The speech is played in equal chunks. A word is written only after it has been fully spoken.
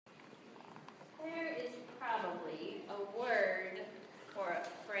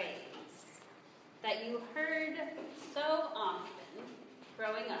that you heard so often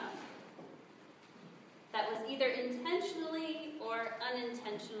growing up that was either intentionally or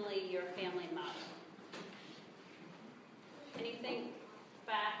unintentionally your family motto? Can you think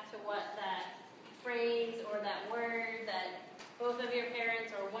back to what that phrase or that word that both of your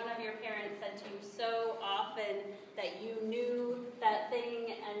parents or one of your parents said to you so often that you knew that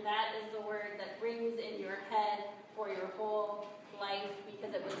thing, and that is the word that rings in your head for your whole life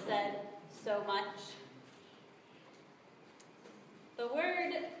because it was said so much? The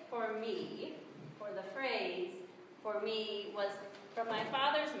word for me, or the phrase for me, was from my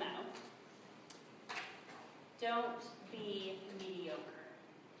father's mouth: don't be mediocre.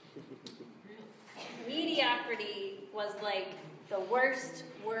 Mediocrity was like the worst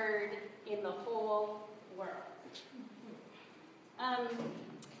word in the whole world.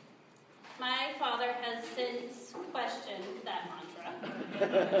 My father has since questioned that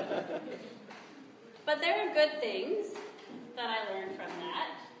mantra. But there are good things that I learned from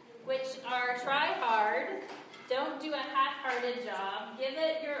that, which are try hard, don't do a half-hearted job, give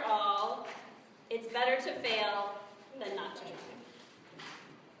it your all. It's better to fail than not to try.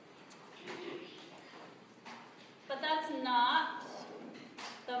 But that's not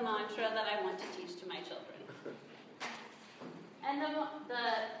the mantra that I want to teach to my children. And the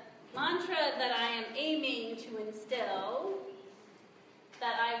mantra that I am aiming to instill,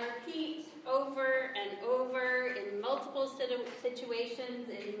 that I repeat over and over in multiple situations,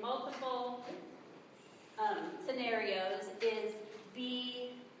 in multiple scenarios, is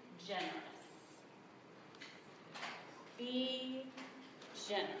be generous. Be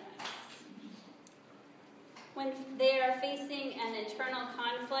generous. When they are facing an internal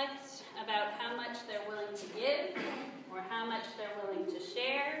conflict about how much they're willing to give or how much they're willing to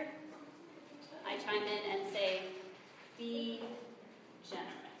share, I chime in and say, be generous.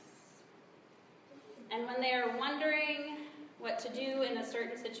 And when they are wondering what to do in a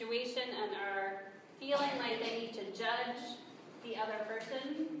certain situation and are feeling like they need to judge the other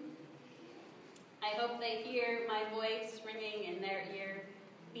person, I hope they hear my voice ringing in their ear,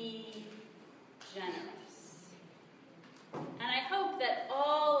 be generous. And I hope that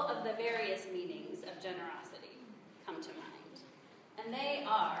all of the various meanings of generosity come to mind. And they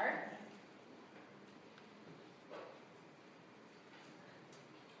are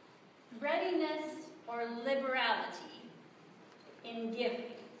readiness or liberality in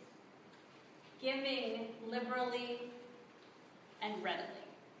giving. Giving liberally and readily.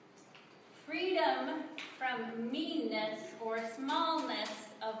 Freedom from meanness or smallness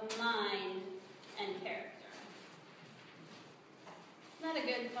of mind and character. Isn't that a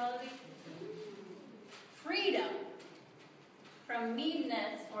good quality? Freedom from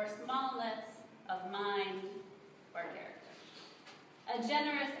meanness or smallness of mind or character. A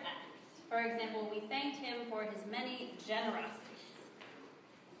generous act. For example, we thanked him for his many generosities.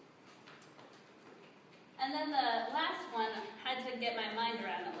 And then the last one had to get my mind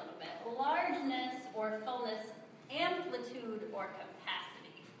around a little bit. Largeness or fullness, amplitude or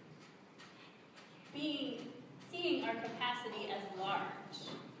capacity. Seeing our capacity as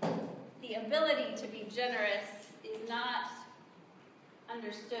large. The ability to be generous is not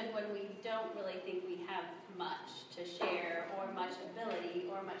understood when we don't really think we have much to share or much ability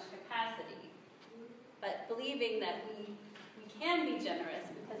or much capacity. But believing that we can be generous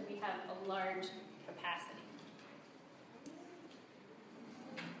because we have a large capacity.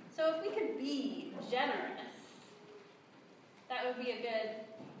 So if we could be generous, that would be a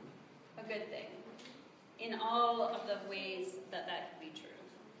good thing in all of the ways that could be true.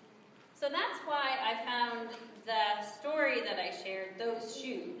 So that's why I found the story that I shared, those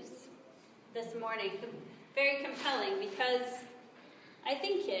shoes, this morning, very compelling, because I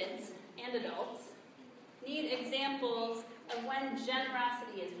think kids and adults need examples of when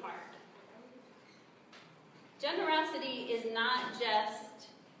generosity is hard. Generosity is not just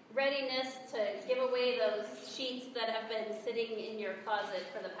readiness to give away those sheets that have been sitting in your closet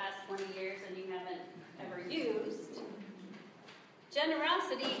for the past 20 years and you haven't ever used.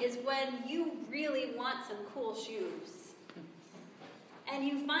 Generosity is when you really want some cool shoes and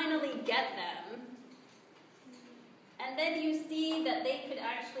you finally get them, and then you see that they could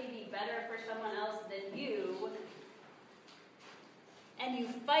actually be better for someone else than you, and you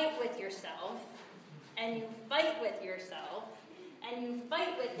fight with yourself, and you fight with yourself, and you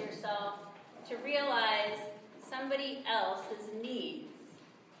fight with yourself to realize somebody else's needs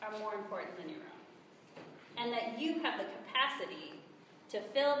are more important than your own. And that you have the capacity to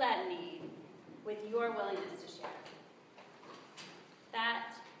fill that need with your willingness to share. That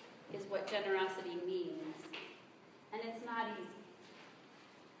is what generosity means. And it's not easy.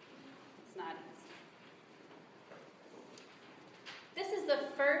 It's not easy.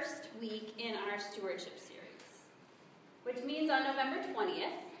 week in our stewardship series, which means on November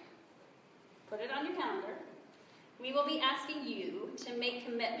 20th, put it on your calendar, we will be asking you to make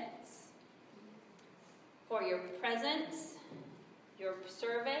commitments for your presence, your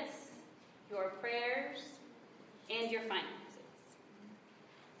service, your prayers, and your finances.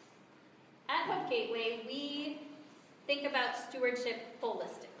 At Hope Gateway, we think about stewardship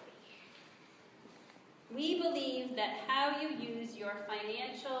holistically. We believe that how you use your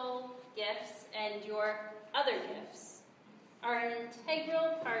financial gifts and your other gifts are an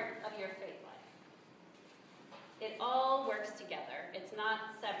integral part of your faith life. It all works together. It's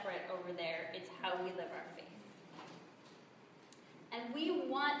not separate over there. It's how we live our faith. And we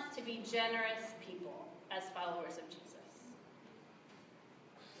want to be generous people as followers of Jesus.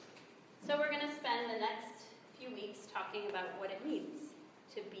 So we're going to spend the next few weeks talking about what it means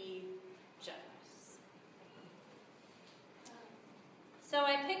to be generous. So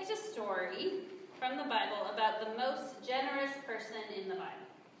I picked a story from the Bible about the most generous person in the Bible.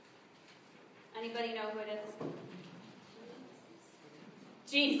 Anybody know who it is?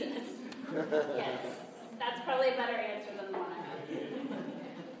 Jesus. Yes. That's probably a better answer than the one I have.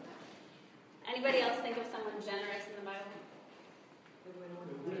 Anybody else think of someone generous in the Bible?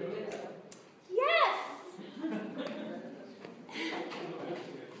 Yes!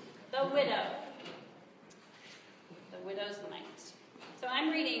 The widow. The widow's mite. So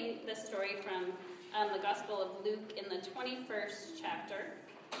I'm reading this story from the Gospel of Luke in the 21st chapter.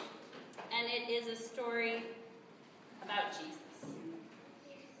 And it is a story about Jesus.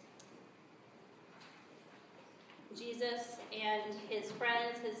 Jesus and his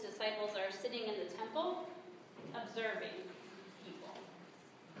friends, his disciples, are sitting in the temple observing people.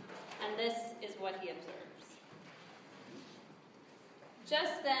 And this is what he observes.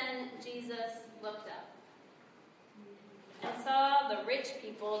 Just then, Jesus looked up and saw the rich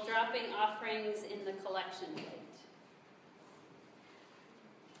people dropping offerings in the collection plate.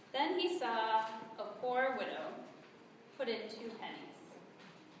 Then he saw a poor widow put in 2 pennies.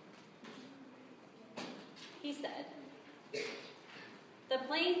 He said, "The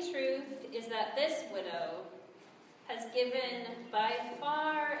plain truth is that this widow has given by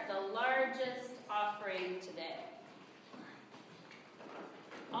far the largest offering today.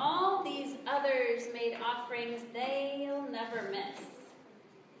 All these others made offerings they'll never miss.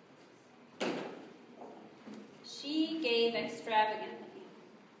 She gave extravagantly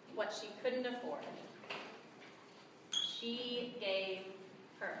what she couldn't afford. She gave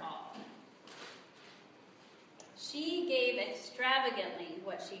her all. She gave extravagantly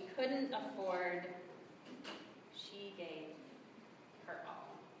what she couldn't afford. She gave her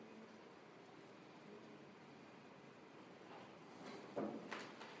all."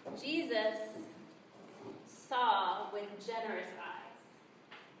 Jesus saw with generous eyes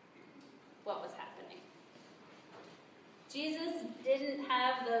what was happening. Jesus didn't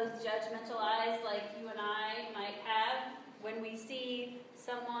have those judgmental eyes like you and I might have when we see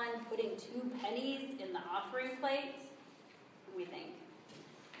someone putting 2 pennies in the offering plate. We think,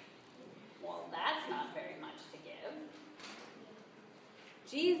 well, that's not very much to give.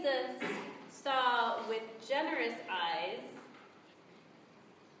 Jesus saw with generous eyes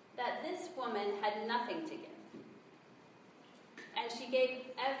that this woman had nothing to give. And she gave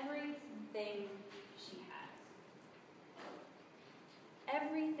everything she had.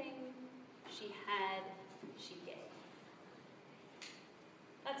 Everything she had, she gave.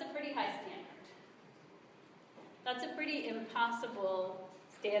 That's a pretty high standard. That's a pretty impossible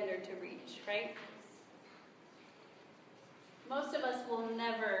standard to reach, right? Most of us will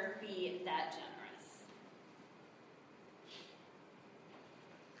never be that generous.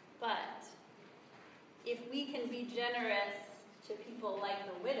 But if we can be generous to people like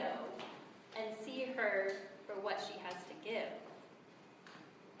the widow and see her for what she has to give,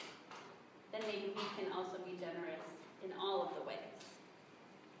 then maybe we can also be generous in all of the ways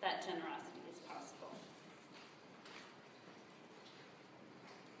that generosity is possible.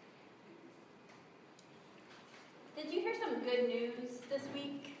 Did you hear some good news this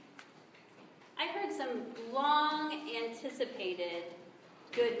week? I heard some long-anticipated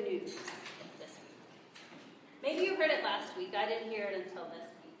good news this week. Maybe you heard it last week. I didn't hear it until this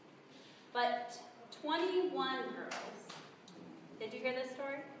week. But 21 girls, did you hear this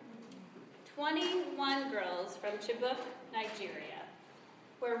story? 21 girls from Chibok, Nigeria,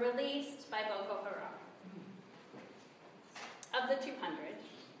 were released by Boko Haram. Of the 200,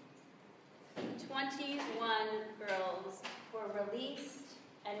 21 girls were released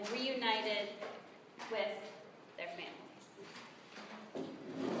and reunited with their families.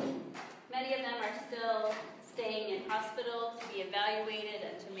 Many of them are still staying in hospital to be evaluated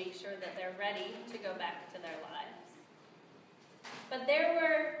and to make sure ready to go back to their lives. But there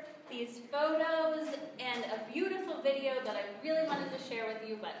were these photos and a beautiful video that I really wanted to share with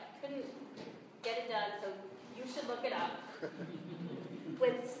you, but couldn't get it done, so you should look it up.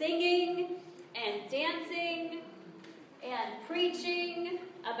 With singing and dancing and preaching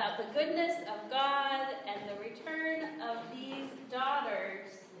about the goodness of God and the return of these daughters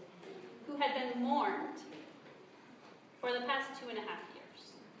who had been mourned for the past 2.5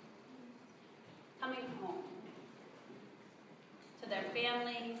 years, coming home to their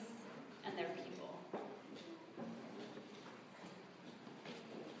families and their people.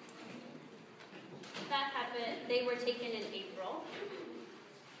 That happened, they were taken in April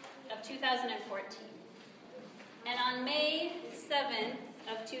of 2014. And on May 7th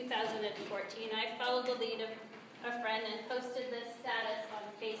of 2014, I followed the lead of a friend and posted this status on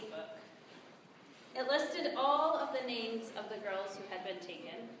Facebook. It listed all of the names of the girls who had been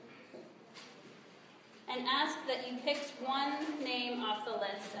taken and asked that you picked one name off the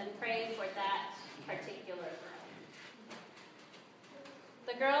list and pray for that particular girl.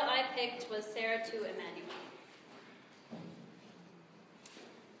 The girl I picked was Saratu Emmanuel.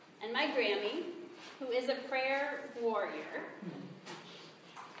 And my Grammy, who is a prayer warrior,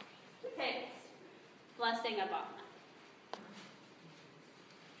 picked Blessing Abana.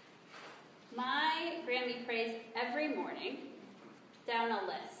 My Grammy prays every morning down a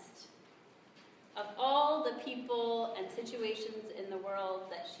list of all the people and situations in the world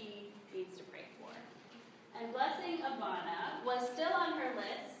that she needs to pray for. And Blessing Abana was still on her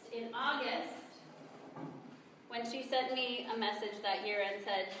list in August when she sent me a message that year and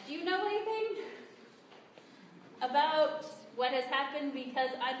said, "Do you know anything about what has happened? Because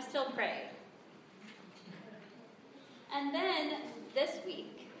I'm still praying." And then this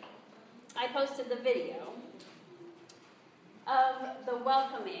week, I posted the video of the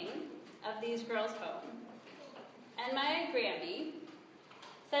welcoming of these girls home. And my Grammy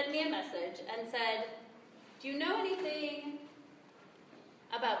sent me a message and said, "Do you know anything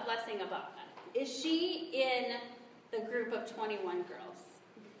about Blessing Abana? Is she in the group of 21 girls?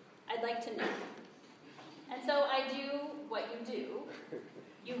 I'd like to know." And so I do what you do.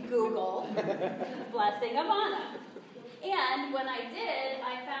 You Google Blessing Abana. And when I did,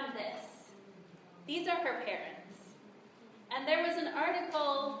 I found this. These are her parents. And there was an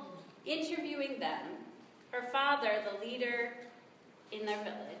article interviewing them, her father, the leader in their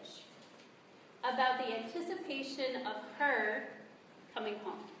village, about the anticipation of her coming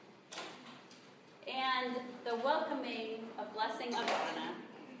home and the welcoming of Blessing Abana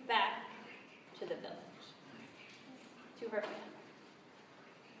back to the village, to her family.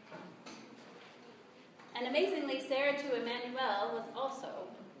 And amazingly, Saratu Emmanuel was also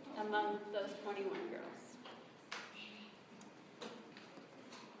among those 21 girls.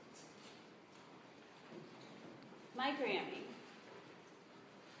 My Grammy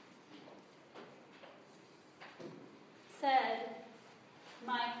said,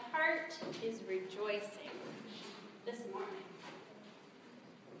 "My heart is rejoicing this morning."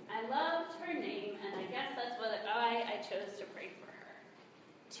 I loved her name, and I guess that's why I chose to pray for her.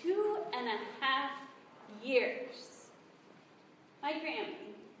 2.5 years. My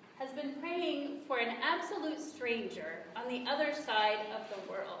Grammy has been praying for an absolute stranger on the other side of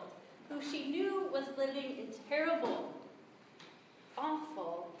the world who she knew was living in terrible,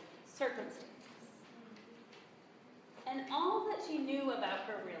 awful circumstances. And all that she knew about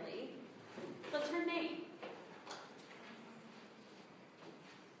her really was her name.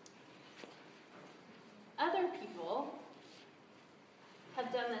 Other people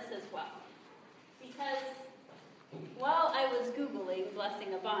have done this as well. Because while I was Googling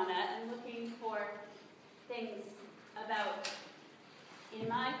Blessing Abana and looking for things about in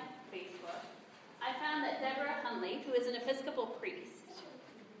my Facebook, I found that Deborah Hunley, who is an Episcopal priest,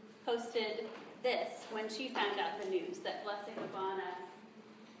 posted this when she found out the news that Blessing Abana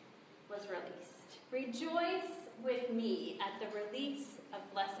was released. "Rejoice with me at the release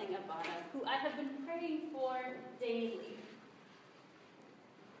of Blessing Abana, who I have been praying for daily.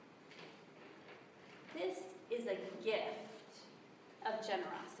 This is a gift of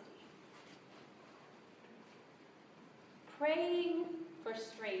generosity. Praying for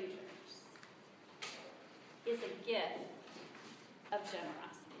strangers is a gift of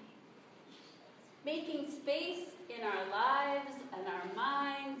generosity. Making space in our lives and our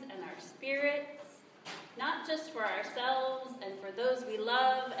minds and our spirits, not just for ourselves and for those we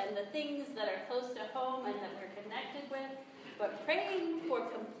love and the things that are close to home and that we're connected with, but praying for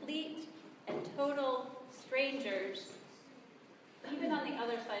complete and total strangers, even on the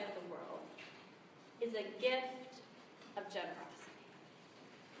other side of the world, is a gift of generosity."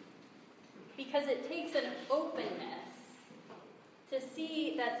 because it takes an openness to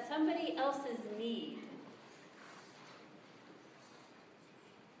see that somebody else's need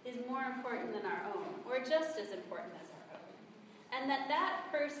is more important than our own, or just as important as our own. And that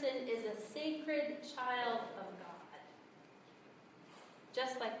that person is a sacred child of God,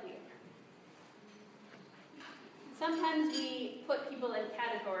 just like we are. Sometimes we put people in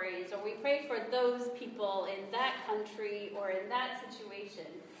categories, or we pray for those people in that country or in that situation.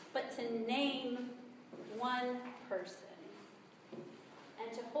 But to name one person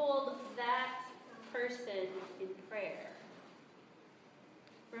and to hold that person in prayer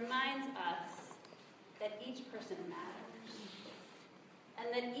reminds us that each person matters and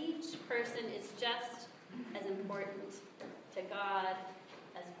that each person is just as important to God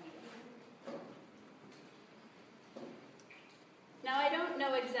as we are. Now, I don't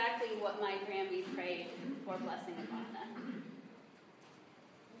know exactly what my Grammy prayed for blessing upon them.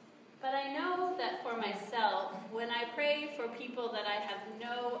 But I know that for myself, when I pray for people that I have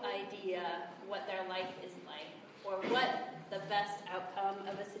no idea what their life is like or what the best outcome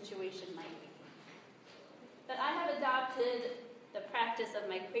of a situation might be, that I have adopted the practice of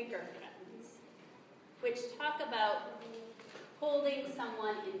my Quaker friends, which talk about holding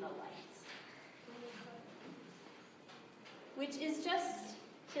someone in the light, which is just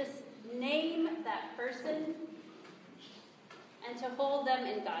to name that person and to hold them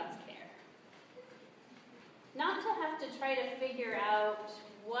in God's care. Not to have to try to figure out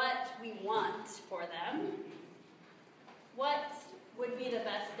what we want for them, what would be the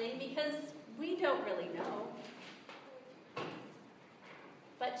best thing, because we don't really know.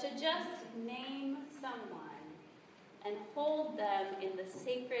 But to just name someone and hold them in the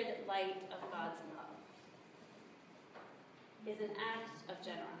sacred light of God's love is an act of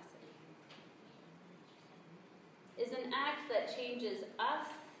generosity. Is an act that changes us,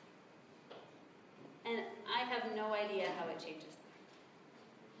 and I have no idea how it changes them.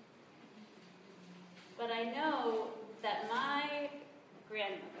 But I know that my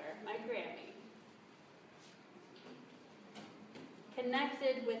grandmother, my Grammy,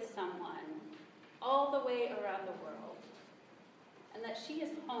 connected with someone all the way around the world, and that she is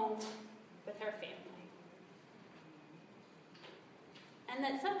home with her family. And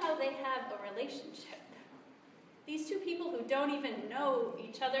that somehow they have a relationship. These two people who don't even know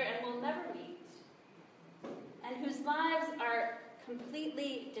each other and will never meet, and whose lives are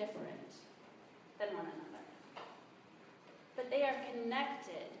completely different than one another. But they are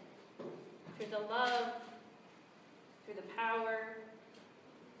connected through the love, through the power,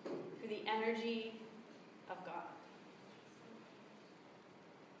 through the energy of God.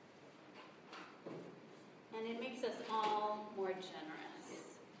 And it makes us all more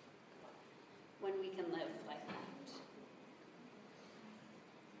generous when we can live like that.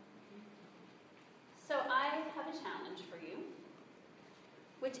 So I have a challenge for you,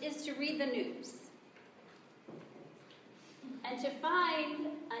 which is to read the news and to find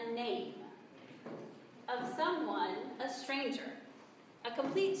a name of someone, a stranger, a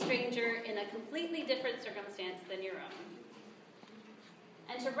complete stranger in a completely different circumstance than your own,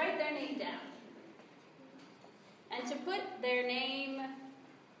 and to write their name down, and to put their name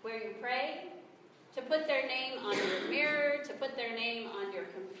where you pray, to put their name on your mirror, to put their name on your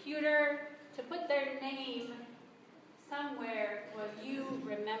computer, to put their name somewhere where you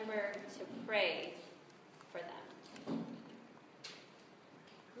remember to pray for them.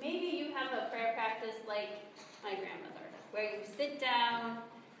 Maybe you have a prayer practice like my grandmother, where you sit down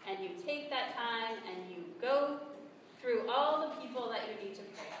and you take that time and you go through all the people that you need to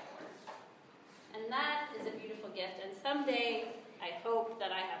pray for. And that is a beautiful gift, and someday I hope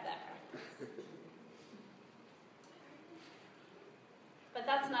that I have that practice. But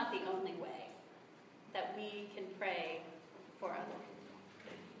that's not the only way that we can pray for others,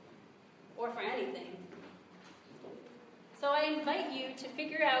 or for anything. So I invite you to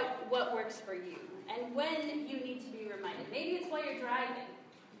figure out what works for you, and when you need to be reminded. Maybe it's while you're driving.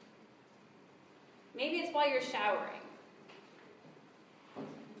 Maybe it's while you're showering.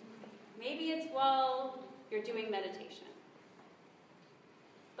 Maybe it's while you're doing meditation.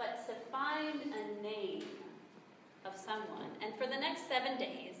 But to find a name of someone, and for the next 7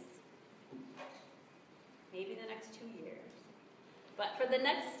 days, maybe the next 2 years, but for the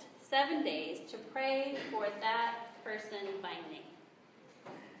next 7 days, to pray for that person by name.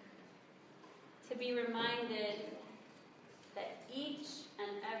 To be reminded that each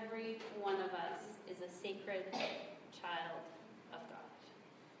and every one of us is a sacred child of God.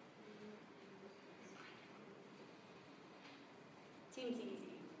 Seems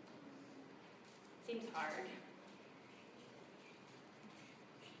easy. Seems hard.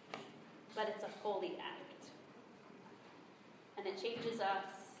 But it's holy act. And it changes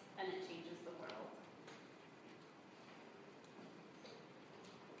us, and it changes the world.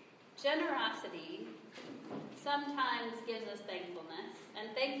 Generosity sometimes gives us thankfulness,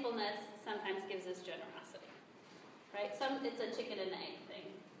 and thankfulness sometimes gives us generosity. Right? It's a chicken and egg thing.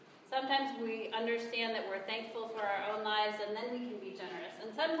 Sometimes we understand that we're thankful for our own lives, and then we can be generous.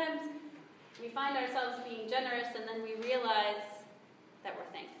 And sometimes we find ourselves being generous, and then we realize that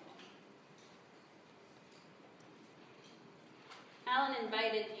we're thankful. Alan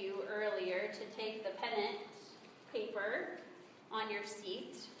invited you earlier to take the pennant paper on your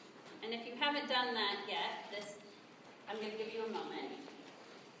seat. And if you haven't done that yet, I'm going to give you a moment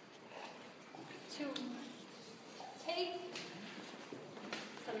to take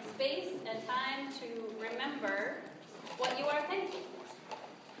some space and time to remember what you are thankful for.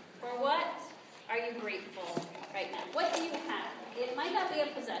 For what are you grateful right now? What do you have? It might not be a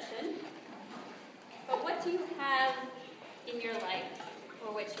possession, but what do you have in your life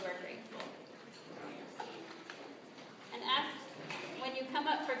for which you are grateful? And when you come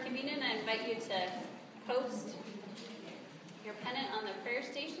up for communion, I invite you to post your pennant on the prayer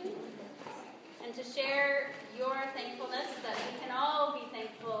station and to share your thankfulness, that we can all be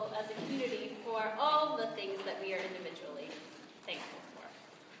thankful as a community for all the things that we are individually thankful for.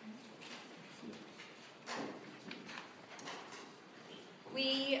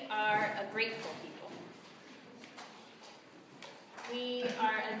 We are a grateful people. We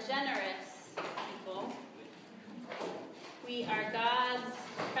are a generous people. We are God's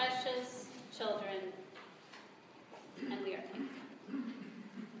precious children, and we are thankful.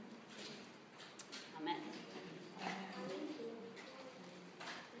 Amen.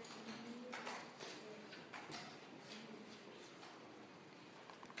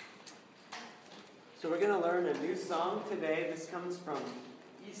 So we're going to learn a new song today. This comes from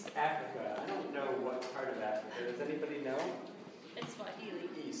East Africa. I don't know what part of Africa. Does anybody know? It's Swahili.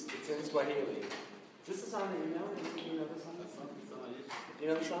 East. It's in Swahili. Is this a song that you know? Do you know the song? Do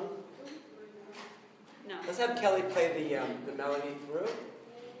you know the song? No. Let's have Kelly play the melody through,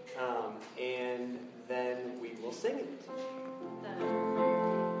 and then we will sing it.